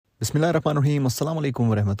बिस्मिल्लाहिर्रहमानिर्रहीम, अस्सलाम वालेकुम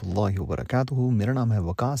वरहमतुल्लाहि वबरकातुहू। मेरा नाम है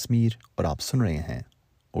वकास मीर और आप सुन रहे हैं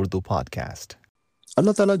उर्दू पॉडकास्ट।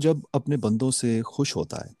 अल्लाह ताला जब अपने बंदों से खुश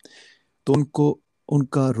होता है तो उनको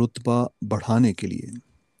उनका रुतबा बढ़ाने के लिए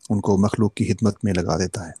उनको मखलूक की खिदमत में लगा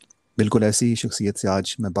देता है। बिल्कुल ऐसी ही शख्सियत से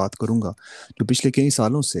आज मैं बात करूंगा जो पिछले कई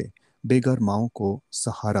सालों से बेघर माओं को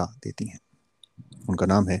सहारा देती हैं। उनका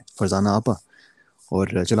नाम है फरजाना आपा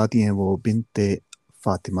और चलाती हैं वो बिन्ते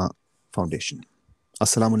फातिमा फाउंडेशन।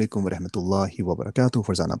 अस्सलाम वालेकुम वरहमतुल्लाहि वबरकातुहू।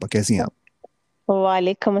 फरजाना आपा, कैसी हैं आप?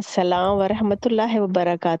 वालेकुम अस्सलाम वरहमतुल्लाहि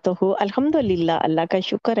वबरकातुहू। अल्हम्दुलिल्लाह, अल्लाह का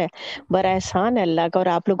शुक्र है, बड़ा एहसान है अल्लाह का, और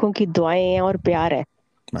आप लोगों की दुआएं हैं और प्यार है।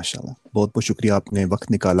 माशाल्लाह, बहुत बहुत शुक्रिया, आपने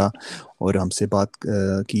वक्त निकाला और हमसे बात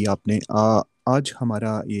की आपने। आज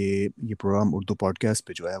हमारा ये प्रोग्राम उर्दू पॉडकास्ट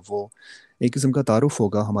पे जो है वो एक किस्म का तारुफ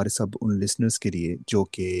होगा हमारे सब उन लिसनर्स के लिए जो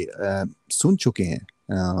कि सुन चुके हैं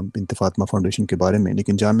बिन्त-ए-फातिमा फाउंडेशन के बारे में,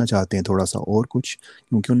 लेकिन जानना चाहते हैं थोड़ा सा और कुछ,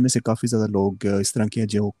 क्योंकि उनमें से काफ़ी ज़्यादा लोग इस तरह के हैं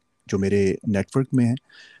जो जो मेरे नेटवर्क में हैं,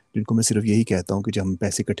 जिनको मैं सिर्फ यही कहता हूँ कि जब हम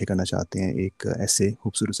पैसे इकट्ठे करना चाहते हैं एक ऐसे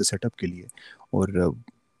खूबसूरत से सेटअप के लिए, और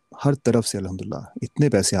हर तरफ से अल्हम्दुलिल्लाह इतने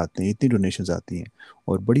पैसे आते हैं, इतनी डोनेशंस आती हैं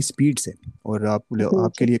और बड़ी स्पीड से। और जी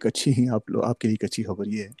आपके जी लिए एक अच्छी आपके लिए एक अच्छी खबर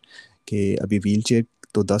ये है कि अभी व्हील चेयर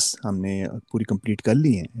तो 10 हमने पूरी कंप्लीट कर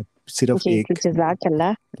ली हैं। सिर्फ जी जी, एक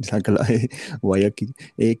जज़ाकल्लाह। कला है वाया की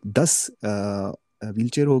एक 10 व्हील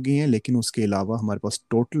चेयर हो गई हैं, लेकिन उसके अलावा हमारे पास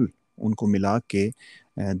टोटल उनको मिला के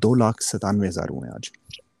 2,97,000 हुए हैं आज।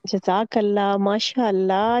 जज़ाकल्लाह,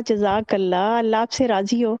 माशाअल्लाह, जज़ाकल्लाह। अल्लाह आपसे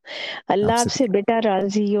राजी हो, अल्लाह आपसे आपसे बेटा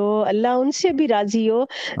राजी हो, अल्लाह उनसे भी राजी हो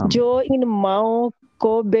आमीन जो इन माओं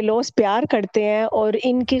को बेलौस प्यार करते हैं और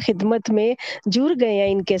इनकी खिदमत में जुड़ गए हैं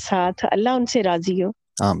इनके साथ। अल्लाह उनसे राजी हो।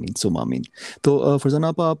 आमीन सुम आमीन। तो फरजाना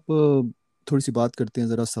आप थोड़ी सी बात करते हैं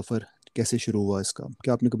ज़रा, सफ़र कैसे शुरू हुआ इसका?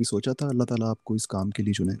 क्या आपने कभी सोचा था अल्लाह ताला आपको इस काम के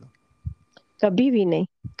लिए चुनेगा? कभी भी नहीं,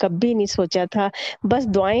 कभी नहीं सोचा था। बस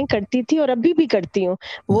दुआएं करती थी और अभी भी करती हूँ।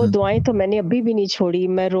 वो हम्म, दुआएं तो मैंने अभी भी नहीं छोड़ी।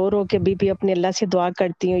 मैं रो रो के अभी भी अपने अल्लाह से दुआ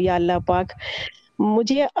करती हूँ, या अल्लाह पाक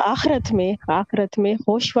मुझे आखिरत में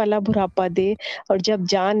होश वाला बुढ़ापा दे, और जब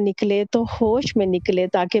जान निकले तो होश में निकले,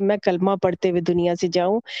 ताकि मैं कलमा पढ़ते हुए दुनिया से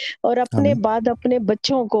जाऊं और अपने आमीन बाद अपने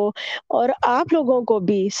बच्चों को और आप लोगों को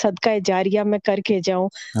भी सदका जारिया में करके जाऊं,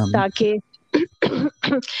 आमीन। ताकि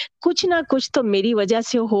कुछ ना कुछ तो मेरी वजह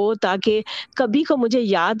से हो, ताकि कभी को मुझे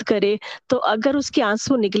याद करे, तो अगर उसके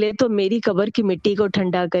आंसू निकले तो मेरी कब्र की मिट्टी को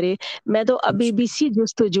ठंडा करे। मैं तो अभी भी इसी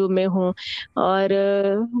जुस्तजू में हूँ, और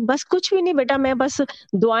बस कुछ भी नहीं बेटा, मैं बस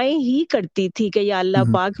दुआएं ही करती थी कि या अल्लाह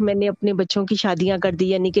हम्म, पाक, मैंने अपने बच्चों की शादियां कर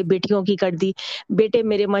दी, यानी कि बेटियों की कर दी, बेटे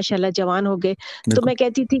मेरे माशाल्लाह जवान हो गए। तो बिल्कुल। मैं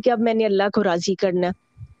कहती थी कि अब मैंने अल्लाह को राजी करना है।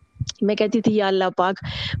 मैं कहती थी या अल्लाह पाक,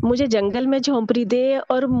 मुझे जंगल में झोंपड़ी दे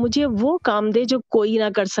और मुझे वो काम दे जो कोई ना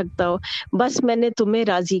कर सकता हो। बस मैंने तुम्हें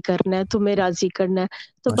राजी करना है, तुम्हें राजी करना है।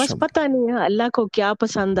 तो बस माशाल्लाह। पता नहीं है अल्लाह को क्या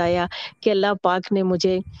पसंद आया कि अल्लाह पाक ने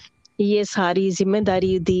मुझे ये सारी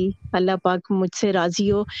ज़िम्मेदारी दी। अल्लाह पाक मुझसे राज़ी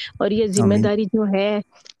हो, और ये आमीन ज़िम्मेदारी जो है,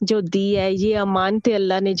 जो दी है, ये अमानतें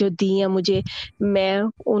अल्लाह ने जो दी हैं मुझे,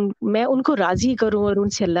 मैं उनको राज़ी करूँ और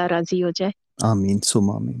उनसे अल्लाह राज़ी हो जाए। आमीन सुम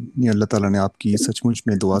आमीन। ये अल्लाह ताला ने आपकी सचमुच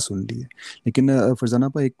में दुआ सुन ली है। लेकिन फरजाना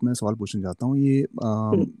आपा, एक मैं सवाल पूछना चाहता हूँ। ये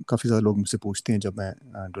जी, काफ़ी ज़्यादा लोग मुझसे पूछते हैं जब मैं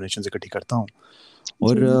डोनेशन इकट्ठी करता हूँ,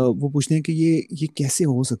 और जी, वो पूछते हैं कि ये कैसे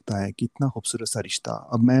हो सकता है कि इतना खूबसूरत सा रिश्ता।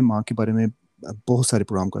 अब मैं माँ के बारे में बहुत सारे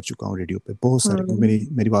प्रोग्राम कर चुका हूँ रेडियो पे, बहुत सारे, क्योंकि हुँ, मेरी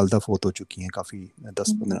मेरी वालदा फ़ौत हो चुकी हैं काफ़ी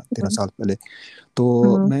 10-15-13 हुँ, साल पहले। तो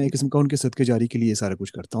हुँ, मैं एक किस्म का उनके सदक़े जारी के लिए ये सारा कुछ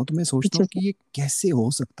करता हूँ। तो मैं सोचता अच्छा, हूँ कि ये कैसे हो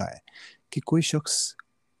सकता है कि कोई शख्स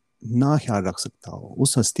ना ख्याल रख सकता हो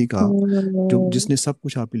उस हस्ती का जो हुँ, जिसने सब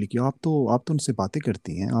कुछ आप ही लिखी। आप तो उनसे बातें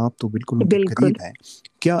करती हैं, आप तो बिल्कुल उनके बिल्कुल, करीब हैं।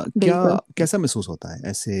 क्या क्या बिल्कुल। कैसा महसूस होता है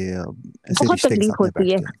ऐसे बहुत रिश्ते के तकलीफ साथ में होती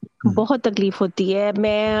बैठ है, के? बहुत तकलीफ होती है।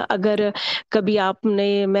 मैं अगर कभी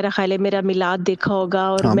आपने, मेरा ख़्याल है, मेरा मिलाद देखा होगा,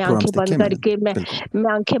 और हाँ, मैं प्रोग्राम्स आँखें देखे बंद हैं मैंने। करके बिल्कुल।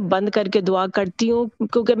 मैं आँखें बंद करके दुआ करती हूँ,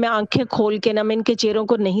 क्योंकि मैं आँखें खोल के ना, मैं इनके चेहरों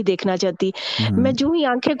को नहीं देखना चाहती। हम्म, मैं जो ही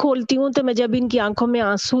आँखें खोलती हूँ, तो मैं जब इनकी आँखों में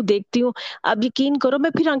आँसू देखती हूँ, आप यकीन करो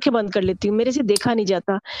मैं फिर आँखें बंद कर लेती हूँ, मेरे से देखा नहीं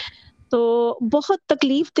जाता। तो बहुत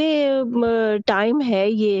तकलीफ़देह टाइम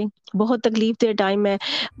है ये, बहुत तकलीफ़देह टाइम है।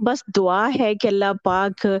 बस दुआ है कि अल्लाह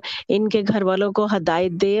पाक इनके घरवालों को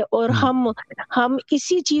हिदायत दे, और हम्म, हम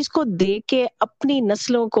इसी चीज़ को देख के अपनी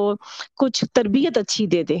नस्लों को कुछ तरबियत अच्छी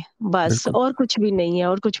दे दें, बस, बिल्कुल और कुछ भी नहीं है,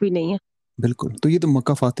 और कुछ भी नहीं है। बिल्कुल। तो ये तो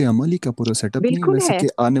मक्का अमली का पूरा सेटअप नहीं है बिल्कुल वैसे, है, कि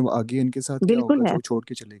आगे इनके साथ क्या बिल्कुल होगा है। जो छोड़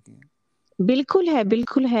के चले गए हैं? बिल्कुल है,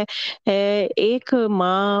 बिल्कुल है। एक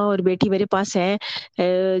माँ और बेटी मेरे पास हैं,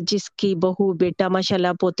 जिसकी बहू, बेटा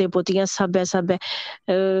माशाल्लाह, पोते-पोतियाँ सब है, सब है।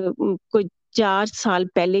 कोई 4 साल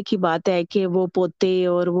पहले की बात है कि वो पोते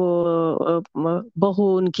और वो बहू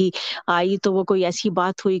उनकी आई, तो वो कोई ऐसी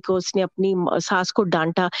बात हुई कि उसने अपनी सास को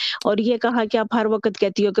डांटा और ये कहा कि आप हर वक्त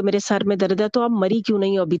कहती हो कि मेरे सर में दर्द है, तो आप मरी क्यों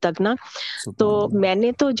नहीं हो अभी तक ना। तो सुभान अल्लाह।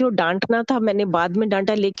 मैंने तो जो डांटना था मैंने बाद में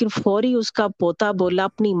डांटा, लेकिन फौरी उसका पोता बोला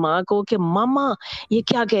अपनी माँ को कि मामा ये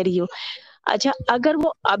क्या कह रही हो। अच्छा, अगर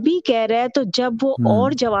वो अभी कह रहा है तो जब वो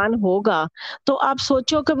और जवान होगा तो आप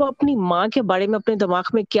सोचो कि वो अपनी माँ के बारे में अपने दिमाग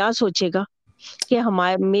में क्या सोचेगा कि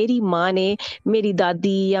मेरी माँ ने मेरी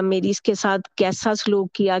दादी या मेरी इसके साथ कैसा सलूक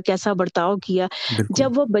किया, कैसा बर्ताव किया। बिल्कुल।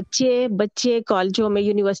 जब वो बच्चे बच्चे कॉलेजों में,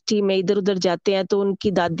 यूनिवर्सिटी में इधर-उधर जाते हैं तो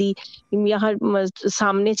उनकी दादी यहाँ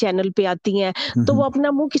सामने चैनल पे आती हैं, तो वो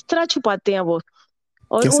अपना मुँह किस तरह छुपाते हैं वो।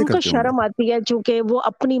 और कैसे उनको करते होंगे? शर्म आती है चूँकि वो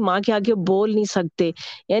अपनी माँ के आगे बोल नहीं सकते।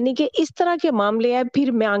 यानी कि इस तरह के मामले हैं,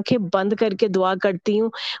 फिर मैं आँखें बंद करके दुआ करती हूँ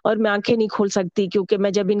और मैं आँखें नहीं खोल सकती, क्योंकि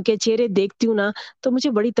मैं जब इनके चेहरे देखती हूँ ना, तो मुझे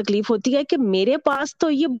बड़ी तकलीफ़ होती है कि मेरे पास तो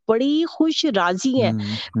ये बड़ी खुश राज़ी हैं,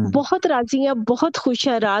 बहुत राज़ी हैं, बहुत खुश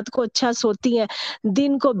हैं, रात को अच्छा सोती हैं,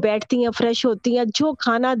 दिन को बैठती हैं, फ्रेश होती हैं, जो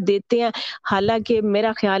खाना देते हैं। हालाँकि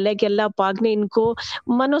मेरा ख़्याल है कि अल्लाह पाक ने इनको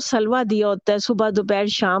मनो-सलवा दिया होता है सुबह, दोपहर,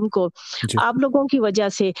 शाम को। जी। आप लोगों की वजह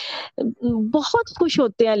से बहुत खुश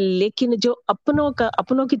होते हैं, लेकिन जो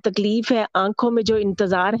अपनों की तकलीफ है, आँखों में जो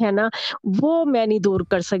इंतज़ार है ना, वो मैं नहीं दूर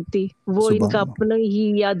कर सकती। वो सुभान इनका अल्लाह। अपने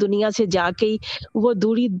ही या दुनिया से जाके ही वो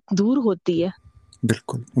दूरी दूर होती है।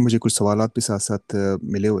 बिल्कुल, मुझे कुछ सवालात भी साथ-साथ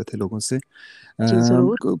मिले हुए थे लोगों से। जी,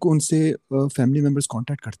 ज़रूर। कौन से फैमिली मेंबर्स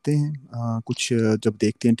कांटेक्ट करते हैं कुछ जब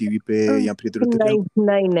देखते हैं टीवी पे या फिर इधर-उधर या नहीं,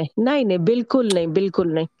 नहीं, नहीं, नहीं, नहीं, बिल्कुल नहीं,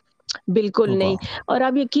 बिल्कुल नहीं। बिल्कुल ओह नहीं। वाह! और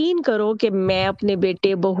आप यकीन करो कि मैं अपने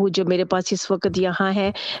बेटे, बहू जो मेरे पास इस वक़्त यहाँ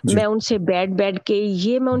है, जी। मैं उनसे बैठ-बैठ के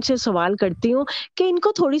ये मैं उनसे सवाल करती हूँ कि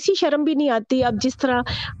इनको थोड़ी-सी शर्म भी नहीं आती। अब जिस तरह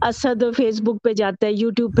असद फ़ेसबुक पे जाता है,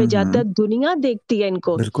 यूट्यूब पे जाता है, दुनिया देखती है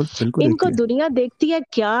इनको। बिल्कुल, बिल्कुल इनको देखती है। दुनिया देखती है,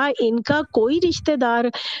 क्या इनका कोई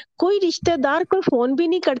रिश्तेदार कोई फ़ोन भी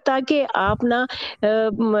नहीं करता कि आप ना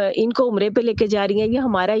इनको उम्रे पे लेके जा रही हैं, या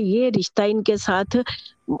हमारा ये रिश्ता इनके साथ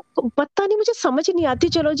पता नहीं, मुझे समझ नहीं आती।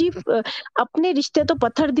 चलो जी, अपने रिश्ते तो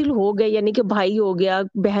पत्थर दिल हो गए, यानी कि भाई हो गया,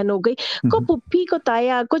 बहन हो गई, हुँ, को हुँ। पुप्पी, को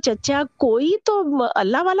ताया, को चचा, कोई तो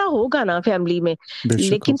अल्लाह वाला होगा ना फैमिली में, बेशक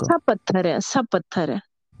लेकिन होगा। सब पत्थर है, सब पत्थर है।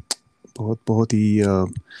 बहुत बहुत ही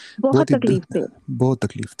बहुत बहुत ही द तकलीफ थे, बहुत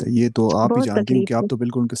तकलीफ़ था। ये तो आप ही बहुत जानती हैं तकलीफ कि आप थे। तो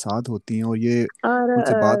बिल्कुल उनके साथ होती हैं और ये और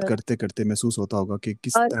उनसे बात करते-करते महसूस होता होगा कि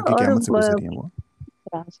किस तरह की और क़यामत से गुज़र रही हैं वो।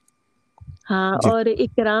 हाँ, जी। और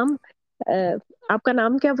इकराम, अ, आपका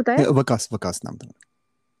नाम क्या बताया? वकास वकास नाम था।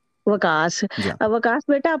 वकास। जी हाँ। वकास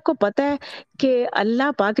बेटा, आपको पता है कि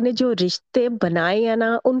अल्लाह पाक ने जो रिश्ते बनाए हैं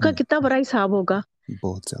ना, उनका हुँ, कितना बड़ा हिसाब होगा?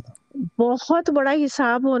 बहुत ज़्यादा। बहुत बड़ा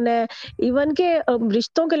हिसाब होना है। इवन के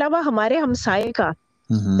रिश्तों के अलावा हमारे हमसाये का।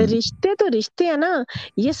 हुँ, हुँ। रिश्ते तो रिश्ते हैं ना,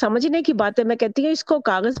 ये समझने की बात है। मैं कहती हूँ इसको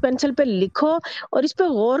कागज़ पेंसिल पे लिखो और इस पे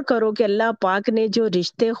गौर करो कि अल्लाह पाक ने जो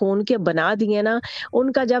रिश्ते खून के बना दिए ना,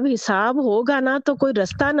 उनका जब हिसाब होगा ना तो कोई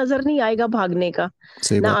रास्ता नज़र नहीं आएगा भागने का,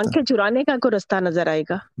 सही ना बात है। आँखें चुराने का कोई रास्ता नज़र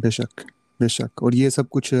आएगा। बेशक, बेशक और ये सब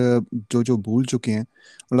कुछ जो भूल चुके हैं,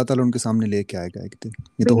 अल्लाह ताला उनके सामने लेके आएगा एक दिन।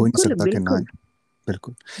 ये तो हो ही नहीं बिल्कुल, सकता कि ना आए। बिल्कुल,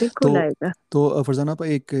 बिल्कुल। बिल्कुल तो आएगा। फरज़ाना आपा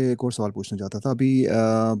एक और सवाल पूछना चाहता था। अभी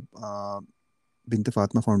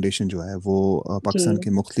बिन्त-ए-फातिमा फ़ाउंडेशन जो है वो जी, पाकिस्तान के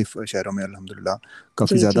मुख्तलिफ़ शहरों में अल्हम्दुलिल्लाह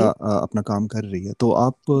काफ़ी जी, ज़्यादा जी। अपना काम कर रही है। तो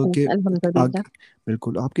आप के अल्हम्दुलिल्लाह। आगे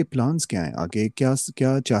बिल्कुल, आपके प्लान्स क्या हैं आगे?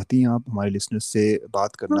 क्या चाहती हैं आप हमारे लिसनर्स से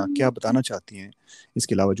बात करना? क्या हुँ, बताना चाहती हैं,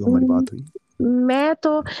 इसके अलावा जो हमारी हुँ। बात हुई? मैं तो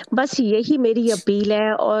बस यही मेरी अपील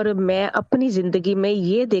है, और मैं अपनी ज़िंदगी में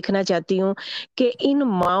ये देखना चाहती हूँ कि इन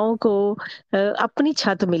माँओं को अपनी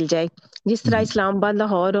छत मिल जाए। जिस हुँ, तरह हुँ। इस्लामाबाद,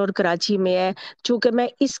 लाहौर और कराची में है, चूँकि मैं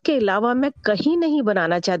इसके अलावा मैं कहीं नहीं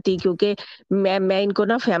बनाना चाहती, क्योंकि मैं इनको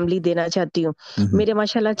ना फैमिली देना चाहती हूँ। हुँ, हुँ। मेरे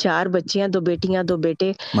माशाल्लाह 4 बच्चे हैं, 2 बेटियाँ, 2 बेटे।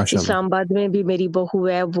 माशाअल्लाह। इस्लामाबाद में भी मेरी बहू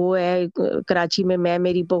है, वो है, कराची में मैं,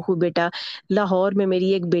 मेरी बहू, बेटा। लाहौर में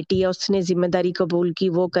मेरी एक बेटी है, उसने ज़िम्मेदारी कबूल की,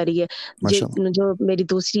 वो करी है। माशाअल्लाह। जो मेरी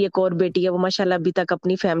दूसरी एक और बेटी है, वो माशाल्लाह अभी तक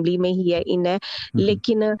अपनी फैमिली में ही है, इन है। हुँ, हुँ।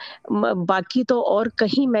 लेकिन बाकी तो और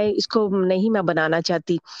कहीं मैं इसको नहीं मैं बनाना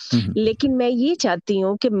चाहती। हुँ, हुँ। लेकिन मैं ये चाहती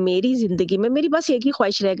हूँ कि मेरी ज़िंदगी में मेरी बस एक ही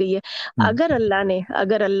ख्वाहिश रह गई है। हुँ।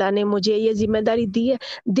 अगर अल्लाह ने मुझे ये ज़िम्मेदारी दी है,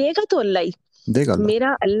 देगा तो अल्लाह ही। देगा अल्लाह।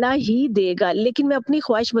 मेरा अल्लाह ही देगा। लेकिन मैं अपनी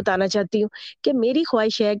ख्वाहिश बताना चाहती हूँ कि मेरी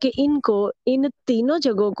ख्वाहिश है कि इनको, इन तीनों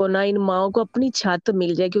जगहों को ना, इन माँओं को अपनी छत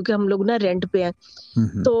मिल जाए, क्योंकि हम लोग ना रेंट पे हैं।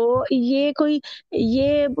 हम्म। तो ये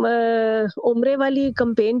उम्रे वाली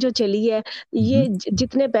कैंपेन जो चली है, ये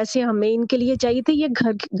जितने पैसे हमें इनके लिए चाहिए थे, ये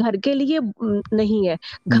घर घर के लिए नहीं है।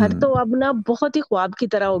 घर हम्म। तो अब ना बहुत ही ख्वाब की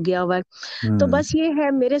तरह हो गया हुआ है। तो हम्म। बस ये है,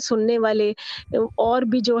 मेरे सुनने वाले और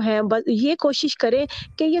भी जो हैं, बस ये कोशिश करें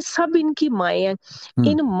कि ये सब इनकी माएँ हैं। हम्म।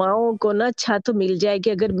 इन माँओं को ना छत मिल जाए कि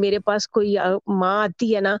अगर मेरे पास कोई माँ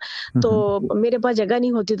आती है ना, तो मेरे पास जगह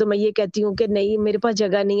नहीं होती, तो मैं ये कहती हूँ कि नहीं, मेरे पास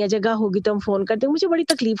जगह नहीं है, जगह होगी तो हम फ़ोन करते हैं। मुझे बड़ी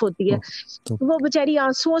तकलीफ़ होती है। तो वो बेचारी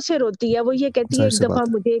आँसुओं से रोती है, वो ये कहती है जाहिर एक सी दफ़ा बात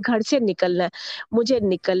है। मुझे घर से निकलना है, मुझे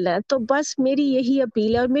निकलना है। तो बस मेरी यही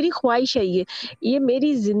अपील है और मेरी ख्वाहिश है ये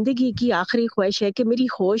मेरी ज़िंदगी की आखिरी ख्वाहिश है कि मेरी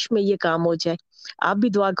होश में ये काम हो जाए। आप भी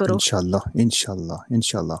दुआ करो। इंशाल्लाह, इंशाल्लाह,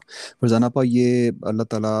 इंशाल्लाह। फरजाना आपा, ये अल्लाह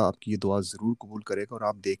ताला आपकी ये दुआ ज़रूर कबूल करेगा और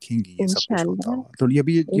आप देखेंगी ये सब कुछ होता इंशाअल्लाह, हुआ। तो ये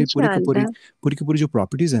भी, ये इंशाअल्लाह। पूरी की पूरी जो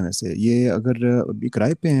प्रॉपर्टीज़ हैं, वैसे ये अगर अभी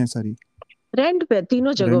किराए पे हैं सारी, रेंट पे,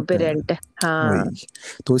 तीनों जगहों रेंट पे पे हैं? रेंट है। हाँ। वही।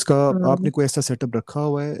 तो इसका हुँ। आपने कोई ऐसा सेटअप रखा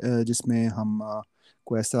हुआ है जिसमें हम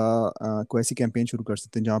कोई ऐसी कैंपेन शुरू कर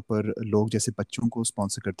सकते हैं जहाँ पर लोग जैसे बच्चों को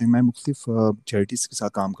स्पॉन्सर करते हैं? मैं मुख्तलिफ चैरिटीज़ के साथ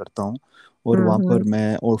काम करता हूँ और हुँ, वहाँ पर हुँ।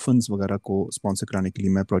 मैं ऑर्फन्स वगैरह को स्पॉन्सर कराने के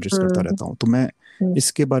लिए मैं प्रोजेक्ट्स करता हुँ, रहता हूँ। तो मैं हुँ।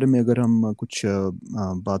 इसके बारे में अगर हम कुछ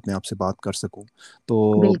बात में आपसे बात कर सकूँ,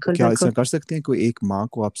 तो बिल्कुल, क्या बिल्कुल। ऐसा कर सकते हैं कोई एक माँ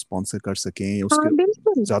को आप स्पॉन्सर कर सकें, या हाँ, उसके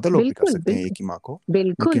बिल्कुल, ज़्यादा लोग भी कर बिल्कुल, सकते हैं एक बिल्कुल। ही माँ को,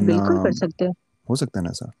 बिल्कुल, लेकिन बिल्कुल कर सकते हैं। हो सकता है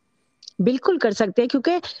ना ऐसा? बिल्कुल कर सकते हैं,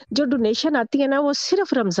 क्योंकि जो डोनेशन आती है ना, वो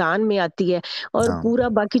सिर्फ़ रमज़ान में आती है और हाँ, पूरा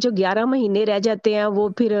बाकी जो 11 महीने रह जाते हैं, वो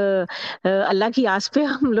फिर अल्लाह की आस पे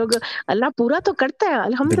हम लोग, अल्लाह पूरा तो करता है, बिल्कुल।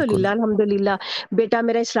 अल्हम्दुलिल्लाह, अल्हम्दुलिल्लाह। बेटा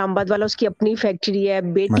मेरा इस्लामाबाद वाला, उसकी अपनी फैक्ट्री है,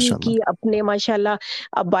 बेटी माशाल्लाह, की अपने माशाल्लाह,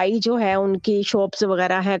 अबाई जो है उनकी शॉप्स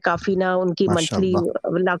वग़ैरह हैं काफ़ी ना, उनकी मंथली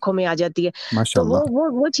माशाल्लाह, लाखों में आ जाती है। तो माशाल्लाह।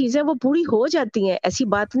 वो चीज़ें वो पूरी हो जाती हैं, ऐसी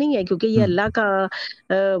बात नहीं है, क्योंकि ये हुँ, अल्लाह का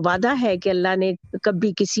वादा है कि अल्लाह ने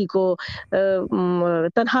कभी किसी को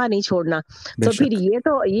तन्हा नहीं छोड़ना। तो फिर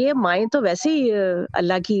बेशक, ये माएँ तो वैसे ही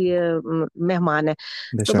अल्लाह की मेहमान है।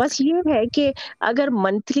 तो बेशक। बस ये है कि अगर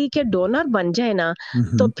मंथली के डोनर बन जाए ना, हुँ,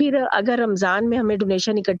 तो हुँ, फिर अगर रमज़ान में हमें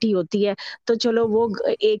डोनेशन इकट्ठी होती है, तो चलो वो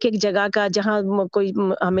एक-एक जगह का, जहाँ कोई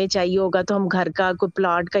हमें चाहिए होगा, तो हम घर का, कोई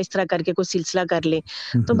प्लॉट का, इस तरह करके कोई सिलसिला कर लें।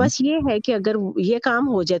 हुँ, तो हुँ। बस ये है कि अगर ये काम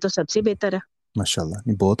हो जाए तो सबसे बेहतर है। माशाल्लाह,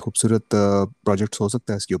 नहीं बहुत खूबसूरत प्रोजेक्ट्स हो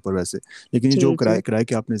सकता है इसके ऊपर वैसे। लेकिन ये जो जी, जी। किराए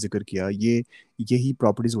के आपने ज़िक्र किया, ये यही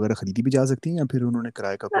प्रॉपर्टीज़ वगैरह खरीदी भी जा सकती हैं या फिर उन्होंने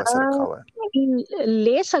किराए का कोई ऐसा रखा हुआ है?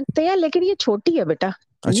 ले सकते हैं, लेकिन ये छोटी है बेटा,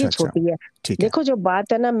 ये अच्छा, अच्छा, छोटी है। ठीक है। देखो जो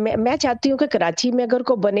बात है ना, मैं चाहती हूँ कि कराची में अगर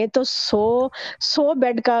को बने तो 100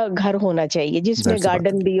 बेड का घर होना चाहिए, जिसमें ज़ाहिर-सी बात है।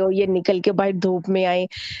 गार्डन भी हो, ये निकल के बाहर धूप में आएँ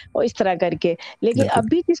और इस तरह करके। लेकिन बिल्कुल।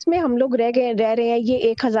 अभी जिसमें हम लोग रह रहे हैं, ये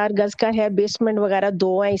 1000 गज़ का है, बेसमेंट वगैरह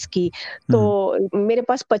 2 हैं इसकी। हुँ, हुँ। तो मेरे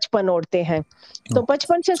पास 55 औरतें हैं। तो ओह!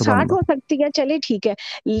 55 से सुभान 60 अल्लाह। हो सकती हैं, चलिए ठीक है।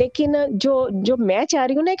 लेकिन जो जो मैं चाह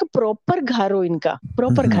रही हूँ ना, एक प्रॉपर घर हो इनका, हुँ,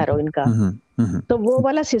 प्रॉपर हुँ। घर हो इनका। हुँ, हुँ। हुँ, हुँ। तो वो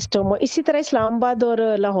वाला सिस्टम हो। इसी तरह इस्लामाबाद और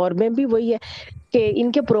लाहौर में भी वही है कि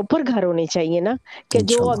इनके प्रॉपर घर होने चाहिए ना, कि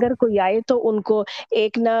जो इंशाल्लाह, अगर कोई आए तो उनको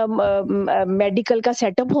एक ना मेडिकल का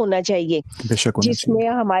सेटअप होना चाहिए, बेशक होना चाहिए। जिसमें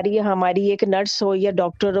हमारी हमारी एक नर्स हो या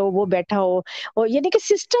डॉक्टर हो, वो बैठा हो, और यानी कि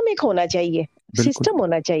सिस्टम एक होना चाहिए, बिल्कुल, सिस्टम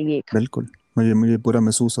होना चाहिए एक। बिल्कुल। मुझे मुझे पूरा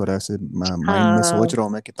महसूस हो रहा है, ऐसे माइंड में हाँ, सोच रहा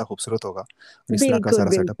हूँ मैं कितना खूबसूरत होगा और इस तरह का बिल्कुल,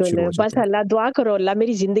 सारा सेटअप बिल्कुल। शुरू हो जाए बस तो। अल्लाह दुआ करो, अल्लाह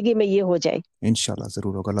मेरी ज़िंदगी में ये हो जाए। इंशाल्लाह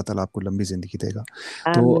ज़रूर होगा, अल्लाह ताला आपको लंबी ज़िंदगी देगा। तो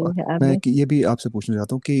आमीन, मैं आमीन। ये भी आपसे पूछना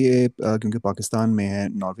चाहता हूँ कि ये क्योंकि पाकिस्तान में है,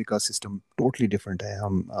 नॉर्वे का सिस्टम टोटली डिफरेंट है।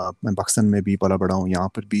 मैं पाकिस्तान में भी पला बड़ा हूँ, यहाँ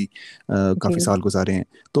पर भी जी। काफ़ी साल गुजारे हैं।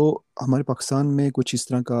 तो हमारे पाकिस्तान में कुछ इस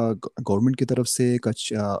तरह का गवर्नमेंट की तरफ से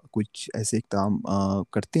कुछ ऐसे इक़दाम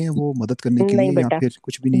करते हैं वो मदद करने के नहीं लिए, या बेटा, फिर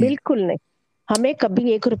कुछ भी नहीं है? बिल्कुल नहीं। हमें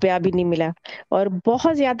कभी 1 रुपया भी नहीं मिला और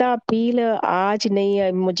बहुत ज़्यादा अपील आज नहीं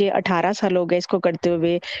है, मुझे 18 साल हो गए इसको करते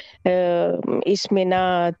हुए। इसमें ना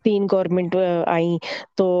 3 गवर्नमेंट आई,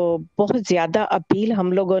 तो बहुत ज़्यादा अपील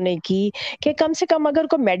हम लोगों ने की कि कम से कम अगर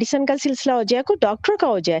कोई मेडिसिन का सिलसिला हो जाए, कोई डॉक्टर का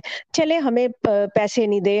हो जाए, चले हमें पैसे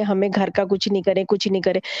नहीं दें, हमें घर का कुछ नहीं करें, कुछ नहीं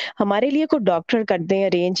करें, हमारे लिए कोई डॉक्टर कर दें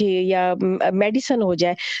अरेंज, या मेडिसिन हो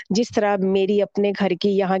जाए। जिस तरह मेरी अपने घर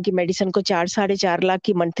की यहाँ की मेडिसिन को 4 साढ़े 4 लाख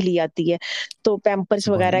की मंथली आती है। तो पैम्पर्स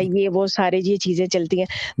सुभान वगैरह अल्लाह। ये वो सारे ये चीज़ें चलती हैं।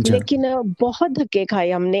 जी। लेकिन बहुत धक्के खाए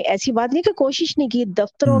हमने, ऐसी बात नहीं कि कोशिश नहीं की,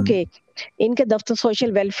 दफ्तरों हुँ। के, इनके दफ्तर,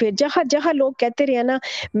 सोशल वेलफेयर, जहाँ-जहाँ लोग कहते रहे ना,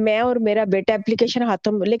 मैं और मेरा बेटा एप्लीकेशन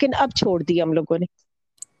हाथों में, लेकिन अब छोड़ दिया हम लोगों ने,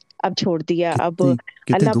 अब छोड़ दिया। अब कितनी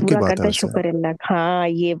कितने अल्लाह दुःख की पूरा बात है करता है, वैसे। शुक्र है अल्लाह का। हाँ,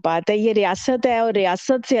 ये बात है, ये रियासत है और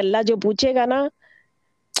रियासत से अल्लाह जो पूछेगा ना,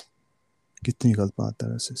 कितनी गलत बात है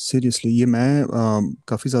वैसे, सीरियसली। ये मैं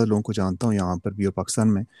काफ़ी ज़्यादा लोगों को जानता हूँ यहाँ पर भी और पाकिस्तान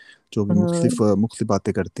में, जो भी हम्म, मुख्तलिफ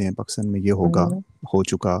बातें करते हैं पाकिस्तान में, ये होगा, हम्म, हो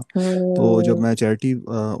चुका। तो जब हम्म, मैं चैरिटी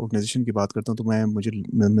ऑर्गेनाइजेशन की बात करता हूँ तो मुझे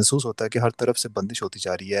महसूस होता है कि हर तरफ से बंदिश होती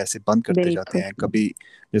जा रही है, ऐसे बंद करते जाते बिल्कुल। हैं। कभी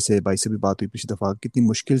जैसे भाई से भी बात हुई पिछली दफ़ा, कितनी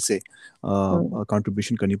मुश्किल से हम्म,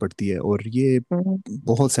 कंट्रीब्यूशन करनी पड़ती है, और ये हम्म।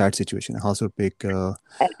 बहुत सैड सिचुएशन है, खासतौर पे एक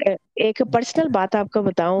एक पर्सनल बात आपको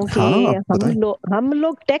बताऊं कि हाँ आप बताएं। हम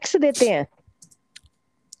लोग टैक्स देते हैं।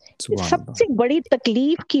 सुभान अल्लाह। सबसे बड़ी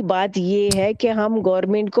तकलीफ की बात ये है कि हम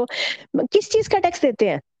गवर्नमेंट को किस चीज का टैक्स देते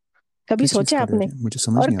हैं, कभी किस चीज़ सोचा है का दे आपने? रहे हैं, मुझे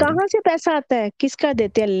समझ और नहीं आ रही। कहाँ से पैसा आता है, किसका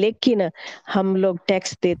देते हैं? लेकिन हम लोग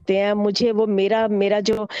टैक्स देते हैं। मुझे वो मेरा मेरा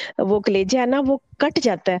जो वो कलेजा है ना, वो कट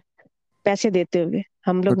जाता है पैसे देते हुए।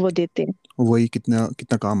 हम लोग वो देते हैं। वही कितना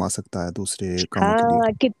कितना काम आ सकता है दूसरे कामों के लिए।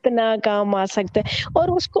 हाँ, कितना काम आ सकता है।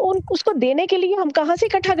 और उसको देने के लिए हम कहाँ से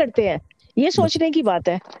इकट्ठा करते हैं, ये बिल्कुल, सोचने की बात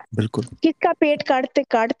है। बिल्कुल। किसका पेट काटते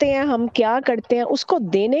काटते हैं हम, क्या करते हैं उसको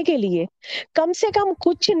देने के लिए? कम से कम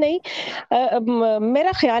कुछ नहीं।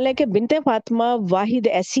 मेरा ख्याल है कि बिनते फातिमा वाहिद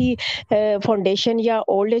ऐसी फाउंडेशन या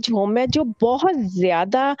ओल्ड एज होम है जो बहुत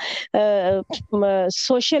ज्यादा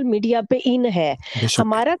सोशल मीडिया पे इन है। बेशक।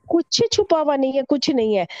 हमारा कुछ छुपा हुआ नहीं है, कुछ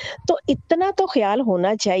नहीं है। तो इतना तो ख्याल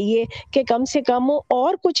होना चाहिए कि कम से कम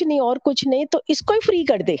और कुछ नहीं, और कुछ नहीं तो इसको ही फ्री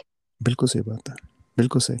कर दे। बिल्कुल सही बात है,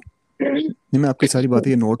 बिल्कुल सही। नहीं, मैं आपकी सारी बातें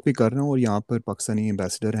ये नोट भी कर रहा हूँ, और यहाँ पर पाकिस्तानी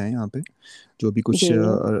एम्बेसडर हैं यहाँ पे, जो भी कुछ जी,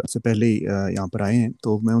 से पहले ही यहाँ पर आए हैं,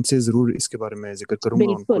 तो मैं उनसे ज़रूर इसके बारे में जिक्र करूँगा,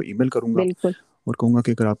 उनको बिल्कुल, ईमेल करूँगा, बिल्कुल, और कहूँगा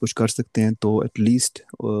कि अगर आप कुछ कर सकते हैं तो एटलीस्ट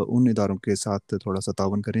उन इदारों के साथ थोड़ा सा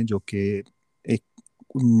तावन करें जो कि एक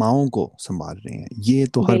माओं को संभाल रहे हैं। ये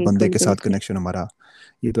तो हर बंदे बिल्कुल, के साथ बिल्कुल, कनेक्शन हमारा,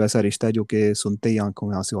 ये तो ऐसा रिश्ता है जो कि सुनते ही आंखों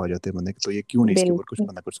में आंसू आ जाते हैं बंदे के, तो ये क्यों नहीं इसके ऊपर कुछ बिल्कुल।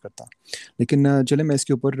 बंदा कुछ करता। लेकिन चले मैं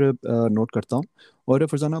इसके ऊपर नोट करता हूँ। और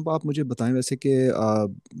फरजाना, अब आप मुझे बताएं वैसे कि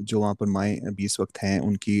जो वहाँ पर माएँ अभी इस वक्त हैं,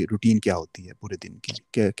 उनकी रूटीन क्या होती है पूरे दिन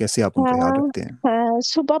की, कैसे आप उनका ख्याल हाँ, रखते हैं। हाँ,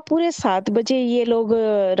 सुबह पूरे 7 बजे ये लोग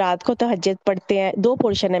रात को तहज्जुद पढ़ते हैं। 2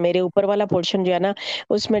 पोर्शन है मेरे, ऊपर वाला पोर्शन जो है ना,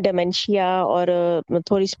 उसमें डिमेंशिया और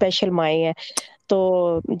थोड़ी स्पेशल माएँ हैं।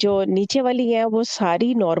 तो जो नीचे वाली हैं वो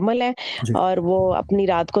सारी नॉर्मल हैं, जी। और वो अपनी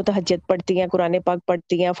रात को तहज्जुद पढ़ती हैं, कुरान पाक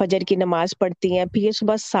पढ़ती हैं, फजर की नमाज़ पढ़ती हैं। फिर ये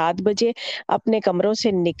सुबह 7 बजे अपने कमरों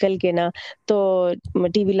से निकल के ना, तो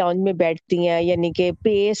टीवी लाउंज में बैठती हैं, यानी कि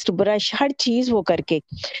पेस्ट, ब्रश हर चीज़ वो करके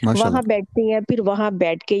वहाँ माशाल्लाह। बैठती हैं। फिर वहाँ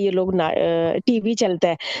बैठ के ये लोग टीवी चलता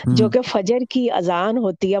है, जो हम्म, कि फजर की अज़ान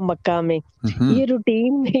होती है मक्का में। हम्म। ये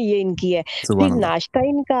रूटीन में ये इनकी है। सुभान फिर अल्लाह। नाश्ता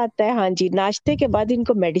इनका आता है, हाँ जी, नाश्ते के बाद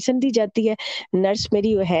इनको मेडिसिन दी जाती है। नर्स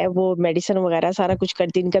मेरी है, वो मेडिसिन वगैरह सारा कुछ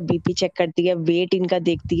करती है, इनका बीपी चेक करती है, वेट इनका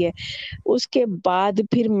देखती है। उसके बाद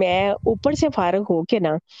फिर मैं ऊपर से फारिग होके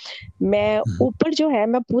ना, मैं हम्म, ऊपर जो है,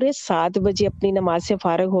 मैं पूरे 7 बजे अपनी नमाज़ से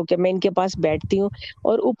फारिग होके मैं इनके पास बैठती हूँ।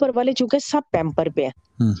 और ऊपर वाले चूँकि सब पैम्पर पे हैं,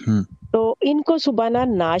 हम्म। तो इनको सुबह ना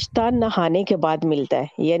नाश्ता नहाने के बाद मिलता है।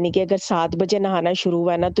 यानी कि अगर 7 बजे नहाना शुरू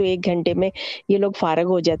हुआ ना, तो 1 घंटे में ये लोग फ़ारिग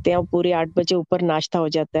हो जाते हैं और पूरे 8 बजे ऊपर नाश्ता हो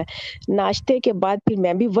जाता है। नाश्ते के बाद फिर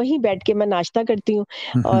मैं भी वहीं बैठ के मैं नाश्ता करती हूँ,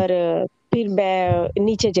 हम्म। और फिर मैं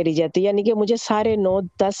नीचे चली जाती हूँ। यानी कि मुझे साढ़े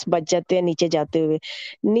 9-10 बज जाते हैं नीचे जाते हुए।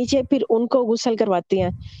 नीचे फिर उनको गुस्ल करवाती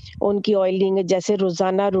हैं, उनकी ऑयलिंग जैसे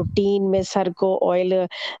रोज़ाना रूटीन में सर को ऑयल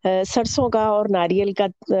सरसों का और नारियल का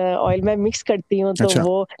ऑयल मैं मिक्स करती हूँ, तो अच्छा।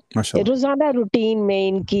 वो माशाल्लाह। रोज़ाना रूटीन में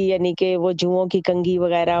इनकी, यानी कि वो जुओं की कंघी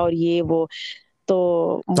वग़ैरह और ये वो,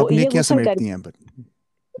 तो तो वो आप ये नेकियां गुस्ल कर समेटती हैं, but in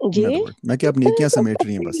ji. Other word मैं, कि आप नेकियां समेट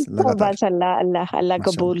रही हैं बस लगातार। बस अल्लाह अल्लाह अल्लाह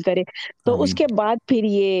कबूल माशाल्लाह। करे। तो आमीन। उसके बाद फिर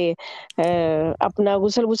ये अपना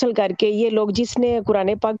गुसल-वुसल करके ये लोग, जिसने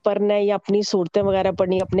कुरान पाक पढ़ना है या अपनी सूरतें वग़ैरह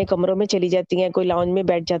पढ़नी है, अपने कमरों में चली जाती हैं, कोई लाउंज में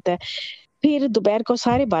बैठ जाता है। फिर दोपहर को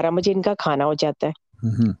साढ़े 12 बजे इनका खाना हो जाता है।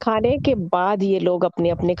 हम्म, खाने के बाद ये लोग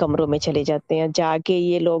अपने-अपने कमरों में चले जाते हैं। जाके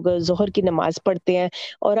ये लोग ज़ोहर की नमाज़ पढ़ते हैं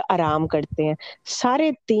और आराम करते हैं।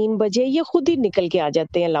 साढ़े 3 बजे ये खुद ही निकल के आ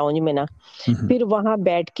जाते हैं लाउंज में ना। हम्म। फिर वहाँ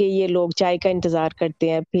बैठ के ये लोग चाय का इंतज़ार करते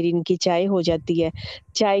हैं, फिर इनकी चाय हो जाती है।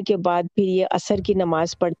 चाय के बाद फिर ये असर की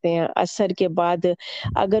नमाज़ पढ़ते हैं। असर के बाद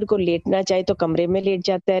अगर कोई लेटना चाहे तो कमरे में लेट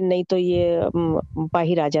जाता है, नहीं तो ये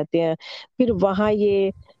बाहिर आ जाते हैं। फिर वहाँ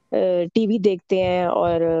ये टीवी देखते हैं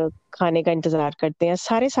और खाने का इंतज़ार करते हैं।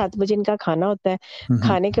 साढ़े 7 बजे इनका खाना होता है। हम्म।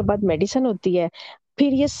 खाने के बाद मेडिसिन होती है।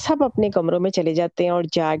 फिर ये सब अपने कमरों में चले जाते हैं और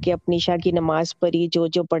जाके अपनी इशा की नमाज़ पढ़ी,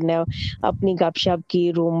 जो-जो पढ़ना है, अपनी गपशप की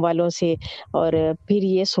रूम वालों से, और फिर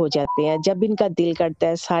ये सो जाते हैं। जब इनका दिल करता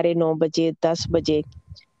है साढ़े 9 बजे, 10 बजे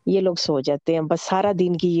ये लोग सो जाते हैं। बस सारा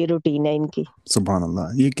दिन की ये रूटीन है इनकी। सुभान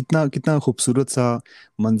अल्लाह, ये कितना कितना खूबसूरत सा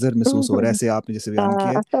मंजर महसूस हो रहा है, ऐसे आपने जैसे बयान किया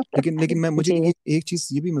है। हाँ, लेकिन लेकिन मैं मुझे जी, एक चीज़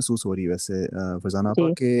ये भी महसूस हो रही है वैसे, फरजाना आपा,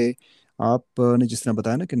 जी। कि آپ نے جس طرح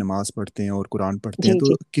بتایا نا کہ نماز پڑھتے ہیں اور قرآن پڑھتے ہیں، جی تو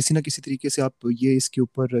جی کسی نہ کسی طریقے سے آپ یہ اس کے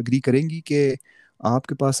اوپر اگری کریں گی کہ آپ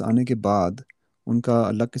کے پاس آنے کے بعد ان کا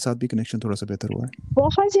اللہ کے ساتھ بھی کنیکشن تھوڑا سا بہتر ہوا ہے؟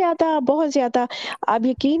 بہت زیادہ بہت زیادہ. آپ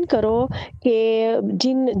یقین کرو کہ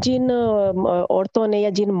جن جن عورتوں نے یا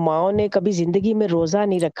جن ماؤں نے کبھی زندگی میں روزہ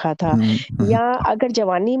نہیں رکھا تھا، ہوں ہوں یا اگر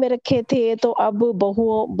جوانی میں رکھے تھے تو اب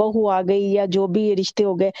بہو آ گئی یا جو بھی رشتے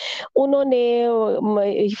ہو گئے، انہوں نے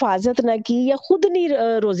حفاظت نہ کی یا خود نہیں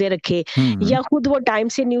روزے رکھے، ہوں، یا خود وہ ٹائم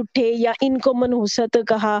سے نہیں اٹھے، یا ان کو منحوست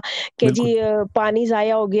کہا کہ جی بالکل پانی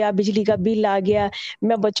ضائع ہو گیا، بجلی کا بل آ گیا،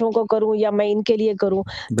 میں بچوں کو کروں یا میں ان کے لیے کروں.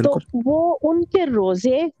 تو بالکل. وہ ان کے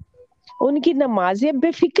روزے، ان کی نمازیں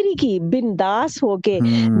بے فکری کی، بنداس ہو کے،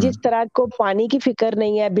 ہوں، جس طرح کو پانی کی فکر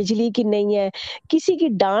نہیں ہے، بجلی کی نہیں ہے، کسی کی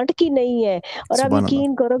ڈانٹ کی نہیں ہے. اور اب سبحان اللہ،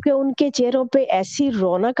 یقین کرو کہ ان کے چہروں پہ ایسی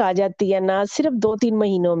رونق آ جاتی ہے نا صرف 2-3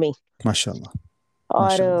 مہینوں میں، ماشاء اللہ، اور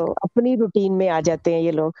ماشاء اللہ، اپنی روٹین میں آ جاتے ہیں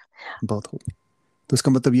یہ لوگ. بہت خوب. تو اس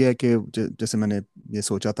کا مطلب یہ ہے کہ جیسے میں نے یہ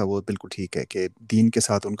سوچا تھا وہ بالکل ٹھیک ہے کہ دین کے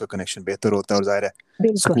ساتھ ان کا کنیکشن بہتر ہوتا ہے، اور ظاہر ہے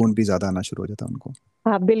بالکل. سکون بھی زیادہ آنا شروع ہو جاتا ہے ان کو.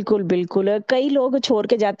 ہاں بالکل بالکل. کئی لوگ چھوڑ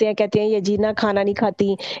کے جاتے ہیں، کہتے ہیں یہ جینا کھانا نہیں کھاتی،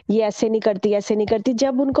 یہ ایسے نہیں کرتی ایسے نہیں کرتی.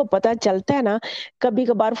 جب ان کو پتہ چلتا ہے نا، کبھی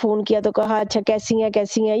کبھار فون کیا تو کہا اچھا کیسی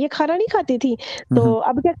ہیں، یہ کھانا نہیں کھاتی تھی تو ہوں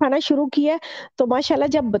اب کیا کھانا شروع کیا ہے. تو ماشاءاللہ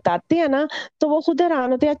جب بتاتے ہیں نا تو وہ خود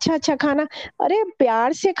حیران ہوتے ہیں، اچھا اچھا کھانا. ارے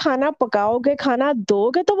پیار سے کھانا پکاؤ گے، کھانا دو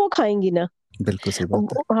گے تو وہ کھائیں گی نا. بالکل صحیح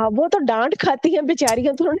بات ہے. ہاں وہ تو ڈانٹ کھاتی ہیں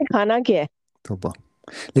بیچاریاں، تو انہوں نے کھانا کیا ہے. توبہ.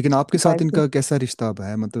 لیکن آپ کے ساتھ ان بس کا کیسا رشتہ اب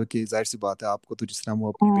ہے؟ مطلب کہ ظاہر سی بات ہے آپ کو تو جس طرح وہ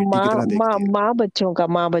اپنی بیٹی کی ماں طرح ماں دیکھتی ہے. ماں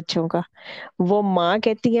بچوں کا وہ ماں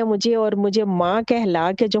کہتی ہے مجھے، اور مجھے ماں کہلا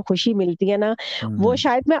کے جو خوشی ملتی ہے نا، وہ ہوں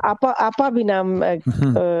شاید میں آپا آپا بھی نام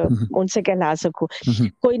ہوں ان سے کہلا سکوں. ہوں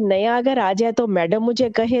کوئی نیا اگر آ جائے تو میڈم مجھے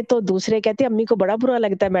کہے تو دوسرے کہتے ہیں امی کو بڑا برا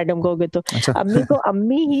لگتا ہے میڈم کہو گے تو. اچھا. امی کو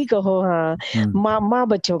امی ہی کہو. ہاں ہوں ماں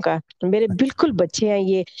بچوں کا. میرے بالکل بچے ہیں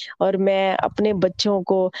یہ، اور میں اپنے بچوں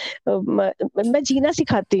کو میں جینا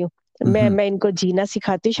سکھاتی ہوں. ہوں میں ان کو جینا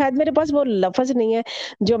سکھاتی ہوں. شاید میرے پاس وہ لفظ نہیں ہے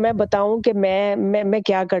جو میں بتاؤں کہ میں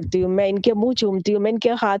کیا کرتی ہوں. میں ان کے منہ چومتی ہوں، میں ان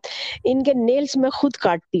کے ہاتھ، ان کے نیلز میں خود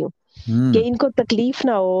کاٹتی ہوں کہ ہوں ان کو تکلیف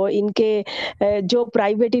نہ ہو. ان کے جو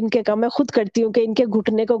پرائیویٹ ان کے کام میں خود کرتی ہوں کہ ان کے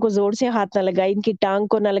گھٹنے کو زور سے ہاتھ نہ لگائے، ان کی ٹانگ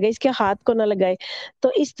کو نہ لگائے، اس کے ہاتھ کو نہ لگائے. تو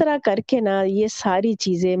اس طرح کر کے نا یہ ساری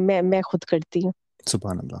چیزیں میں خود کرتی ہوں.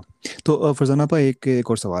 سبحان اللہ. تو فرزانہ آپا ایک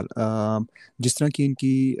اور سوال. جس طرح کی ان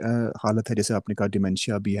کی حالت ہے، جیسے آپ نے کہا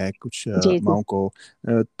ڈیمنشیا بھی ہے کچھ جی جی ماؤں کو،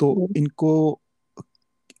 تو جی.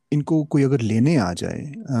 ان کو کوئی اگر لینے آ جائے،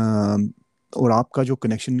 اور آپ کا جو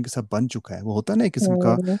کنیکشن ان کے ساتھ بن چکا ہے، وہ ہوتا ہے نا ایک قسم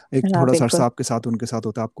کا، ایک ہاں تھوڑا سا بالکل عرصہ آپ کے ساتھ ان کے ساتھ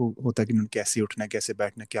ہوتا ہے، آپ کو ہوتا ہے کہ کیسے اٹھنا ہے، کیسے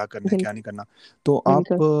بیٹھنا ہے، کیا کرنا ہے، کیا نہیں کرنا. تو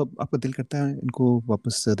بالکل. آپ کا دل کرتا ہے ان کو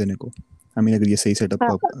واپس دینے کو؟ اگر یہ صحیح سیٹ ہاں،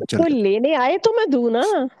 اپ چل کوئی گیا لینے آئے تو میں دوں نا.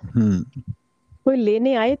 تو. کوئی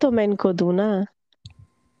لینے آئے تو میں ان کو دوں نا.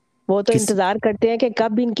 وہ تو کس انتظار کرتے ہیں کہ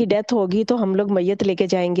کب ان کی ڈیتھ ہوگی تو ہم لوگ میت لے کے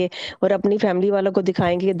جائیں گے اور اپنی فیملی والوں کو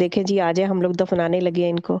دکھائیں گے کہ دیکھیں جی آ جائیں، ہم لوگ دفنانے لگے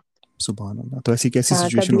ہیں ان کو. سبحان اللہ. تو ایسی کیسی ہاں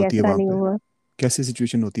سچویشن کبھی ہوتی ہے ایسا وہاں نہیں پہ؟ ہوا. کیسی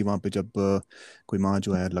سچویشن ہوتی ہے وہاں پہ جب کوئی ماں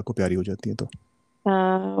جو ہے اللہ کو پیاری ہو جاتی ہے تو؟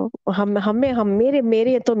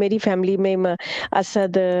 میرے تو میری فیملی میں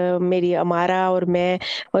اسد، میری امارہ اور میں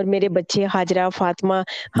اور میرے بچے حاجرہ فاطمہ،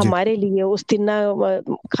 جی ہمارے لیے اس دن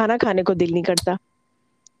کھانا کھانے کو دل نہیں کرتا.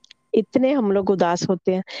 اتنے ہم لوگ اداس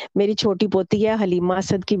ہوتے ہیں. میری چھوٹی پوتی ہے حلیمہ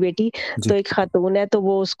اسد کی بیٹی، جی. تو ایک خاتون ہے، تو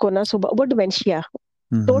وہ اس کو نا صبح، وہ ڈیمنشیا،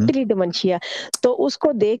 ہوں ٹوٹلی ڈیمنشیا. تو اس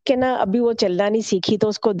کو دیکھ کے نا، ابھی وہ چلنا نہیں سیکھی، تو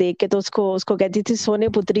اس کو دیکھ کے تو اس کو کہتی تھی سونے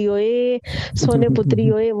پتری ہوئے، سونے پتری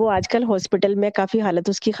ہوئے. وہ آج کل ہاسپٹل میں، کافی حالت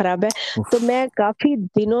اس کی خراب ہے. اف. تو میں کافی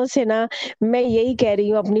دنوں سے نا میں یہی کہہ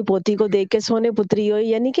رہی ہوں اپنی پوتی کو دیکھ کے، سونے پتری ہوئے.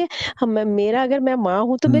 یعنی کہ میرا اگر میں ماں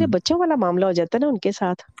ہوں تو میرے بچوں والا معاملہ ہو جاتا ہے نا ان کے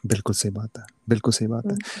ساتھ. بالکل صحیح بات ہے، بالکل صحیح بات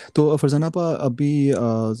ہے. تو فرزانہ آپا، ابھی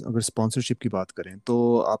اگر اسپانسرشپ کی بات کریں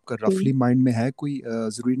تو آپ کا جی. رفلی مائنڈ میں ہے کوئی،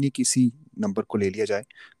 ضروری نہیں کسی نمبر کو لے لیا جائے،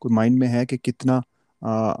 کوئی مائنڈ میں ہے کہ کتنا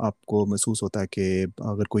آپ کو محسوس ہوتا ہے کہ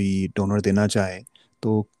اگر کوئی ڈونر دینا چاہے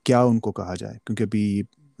تو کیا ان کو کہا جائے؟ کیونکہ ابھی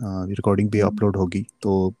ریکارڈنگ بھی اپلوڈ ہوگی،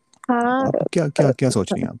 تو ہاں آپ کیا کیا کیا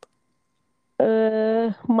سوچ رہی ہیں آپ؟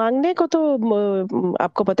 مانگنے کو تو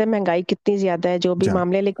آپ کو پتہ ہے مہنگائی کتنی زیادہ ہے، جو بھی جان.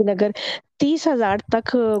 معاملے، لیکن اگر 30,000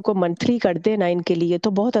 تک کو منتھلی کر دے نا ان کے لیے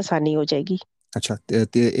تو بہت آسانی ہو جائے گی. اچھا،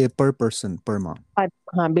 پر پرسن پر ماہ.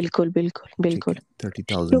 ہاں بالکل بالکل ٹھیک بالکل. ہے.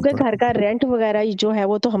 30,000 کیونکہ پر گھر کا رینٹ وغیرہ جو ہے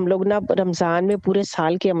وہ تو ہم لوگ نا رمضان میں پورے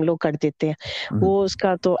سال کے ہم لوگ کر دیتے ہیں، وہ اس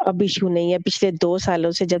کا تو اب ایشو نہیں ہے۔ پچھلے 2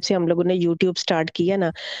 سالوں سے جب سے ہم لوگوں نے یوٹیوب سٹارٹ کیا نا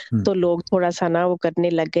تو لوگ تھوڑا سا نا وہ کرنے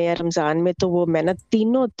لگ گئے ہیں رمضان میں، تو وہ میں نا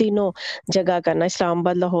تینوں جگہ کا نا اسلام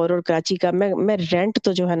آباد، لاہور اور کراچی کا میں رینٹ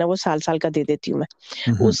تو جو ہے نا وہ سال کا دے دیتی ہوں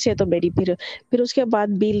میں، اس سے تو میری پھر اس کے بعد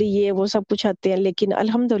بل یہ وہ سب کچھ آتے ہیں، لیکن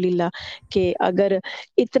الحمدللہ کہ اگر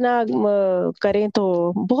اتنا کریں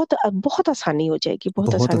تو بہت بہت آسانی ہو جائے گی، بہت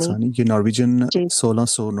بہت آسانی۔ آسانی۔ یہ نارویجن جی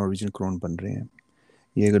 1600 نارویجن کرون بن رہے ہیں،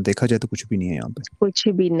 یہ اگر دیکھا جائے تو کچھ بھی نہیں ہے یہاں پہ، کچھ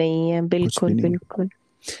بھی نہیں ہے، کچھ بالکل بھی نہیں ہے۔ بالکل۔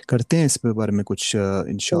 کرتے ہیں اس پہ بارے میں کچھ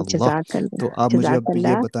انشاءاللہ۔ جزاک اللہ، تو آپ مجھے جزاک اب یہ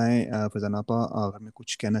اللہ۔ بتائیں فرزانہ آپا، اگر میں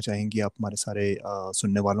کچھ کہنا چاہیں گی آپ ہمارے سارے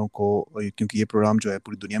سننے والوں کو، کیونکہ یہ پروگرام جو ہے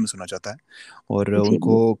پوری دنیا میں سنا جاتا ہے، اور ان جی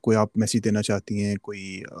کو کوئی آپ میسیج دینا چاہتی ہیں،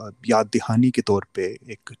 کوئی یاد دہانی کے طور پہ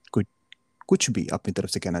کوئی کچھ بھی اپنی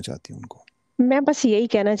طرف سے کہنا چاہتی ہیں ان کو؟ میں بس یہی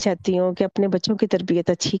کہنا چاہتی ہوں کہ اپنے بچوں کی تربیت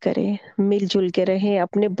اچھی کریں، مل جل کے رہیں،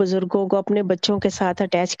 اپنے بزرگوں کو اپنے بچوں کے ساتھ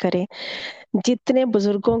اٹیچ کریں، جتنے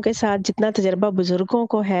بزرگوں کے ساتھ جتنا تجربہ بزرگوں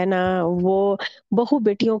کو ہے نا وہ بہو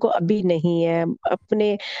بیٹیوں کو ابھی نہیں ہے۔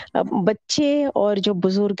 اپنے بچے اور جو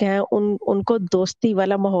بزرگ ہیں ان کو دوستی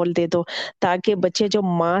والا ماحول دے دو، تاکہ بچے جو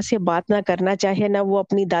ماں سے بات نہ کرنا چاہے نا وہ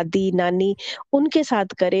اپنی دادی نانی ان کے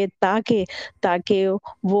ساتھ کرے، تاکہ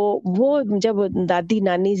وہ جب دادی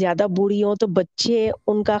نانی زیادہ بوڑھی ہوں تو بچے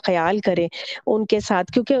ان کا خیال کریں ان کے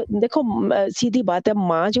ساتھ، کیونکہ دیکھو سیدھی بات ہے،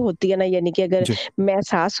 ماں جو ہوتی ہے نا، یعنی کہ اگر جی۔ میں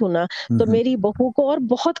ساس ہوں نا تو میری بہو کو اور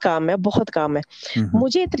بہت کام ہے، بہت کام ہے،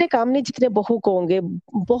 مجھے اتنے کام نہیں جتنے بہو کو ہوں گے،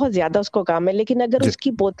 بہت زیادہ اس کو کام ہے، لیکن اگر جی۔ اس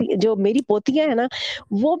کی پوتی جو میری پوتیاں ہیں نا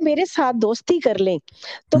وہ میرے ساتھ دوستی کر لیں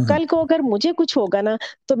تو کل کو اگر مجھے کچھ ہوگا نا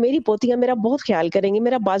تو میری پوتیاں میرا بہت خیال کریں گی،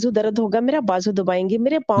 میرا بازو درد ہوگا میرا بازو دبائیں گی،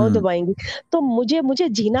 میرے پاؤں دبائیں گی، تو مجھے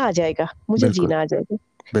جینا آ جائے گا، مجھے بالکل جینا آ جائے گا۔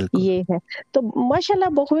 بالکل۔ یہ ہے تو ماشاءاللہ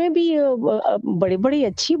بہویں بھی بڑی بڑی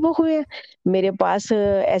اچھی بہویں ہیں میرے پاس،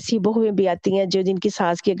 ایسی بہویں بھی آتی ہیں جو جن کی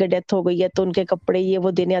ساس کی اگر ڈیتھ ہو گئی ہے تو ان کے کپڑے یہ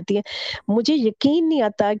وہ دینے آتی ہیں، مجھے یقین نہیں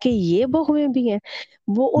آتا کہ یہ بہویں بھی ہیں،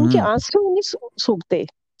 وہ ان کے آنسو نہیں سوکھتے،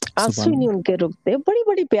 آنسو سبحان ہی نہیں اللہ۔ ان کے رکتے، بڑی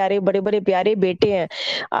بڑی پیارے بڑے بڑے پیارے بیٹے ہیں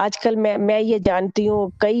آج کل۔ میں یہ جانتی ہوں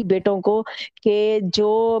کئی بیٹوں کو کہ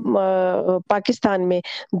جو پاکستان میں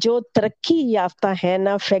جو ترقی یافتہ ہے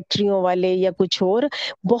نا، فیکٹریوں والے یا کچھ اور،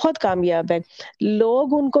 بہت کامیاب ہے،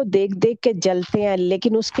 لوگ ان کو دیکھ دیکھ کے جلتے ہیں،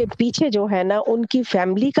 لیکن اس کے پیچھے جو ہے نا ان کی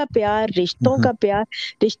فیملی کا پیار، رشتوں کا پیار،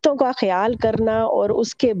 رشتوں کا خیال کرنا، اور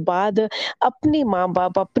اس کے بعد اپنی ماں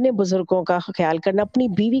باپ اپنے بزرگوں کا خیال کرنا، اپنی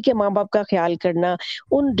بیوی کے ماں باپ کا خیال کرنا،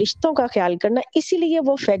 ان رشتوں کا خیال کرنا، اسی لیے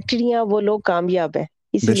وہ فیکٹریاں وہ لوگ کامیاب ہیں،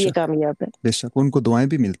 اسی بے لیے شک کامیاب ہے۔ بے شک، ان کو دعائیں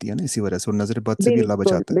بھی ملتی ہیں نا اسی وجہ سے، اور نظر بد سے بھی اللہ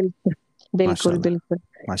بالکل بچاتا ہے۔ بالکل ماشاء بالکل اللہ بالکل۔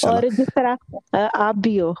 ماشاء اور اللہ۔ جس طرح آپ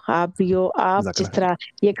بھی ہو، آپ جزاک جس اللہ خیر۔ طرح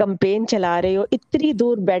یہ کمپین چلا رہے ہو، اتنی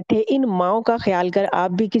دور بیٹھے ان ماؤں کا خیال کر،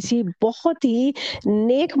 آپ بھی کسی بہت ہی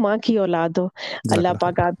نیک ماں کی اولاد ہو، جزاک اللہ اللہ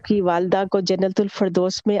پاک خیر۔ آپ کی والدہ کو جنت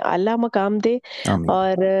الفردوس میں اعلیٰ مقام دے، آمین۔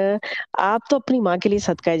 اور آپ تو اپنی ماں کے لیے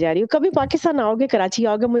صدقہ جاری ہو۔ کبھی پاکستان آؤ گے، کراچی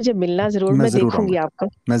آؤ گے، مجھے ملنا ضرور، میں میں ضرور دیکھوں آؤں گا، گی آپ کو،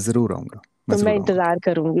 میں ضرور آؤں گا، میں تو میں ضرور آؤں گا۔ انتظار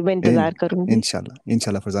کروں گی، میں انتظار کروں گی۔ انشاءاللہ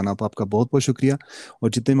انشاءاللہ فرزانہ آپ کا بہت بہت شکریہ، اور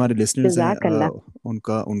جتنے ہمارے لسنرز ہیں جزاک اللہ۔ ان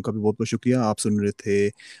کا بھی بہت بہت شکریہ۔ آپ سن رہے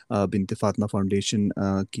تھے بنت فاطمہ فاؤنڈیشن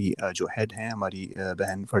کی جو ہیڈ ہیں ہماری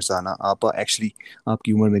بہن فرزانہ آپا، ایکچولی آپ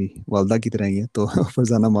کی عمر میری والدہ کی طرح ہی ہے تو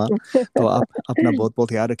فرزانہ ماں، تو آپ اپنا بہت بہت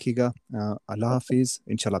خیال رکھیے گا۔ اللہ حافظ،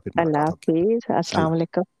 انشاءاللہ پھر اللہ ملاقات ہوگی۔ حافظ، السلام اللہ،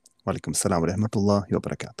 علیکم۔ وعلیکم السلام ورحمۃ اللہ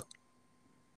وبرکاتہ۔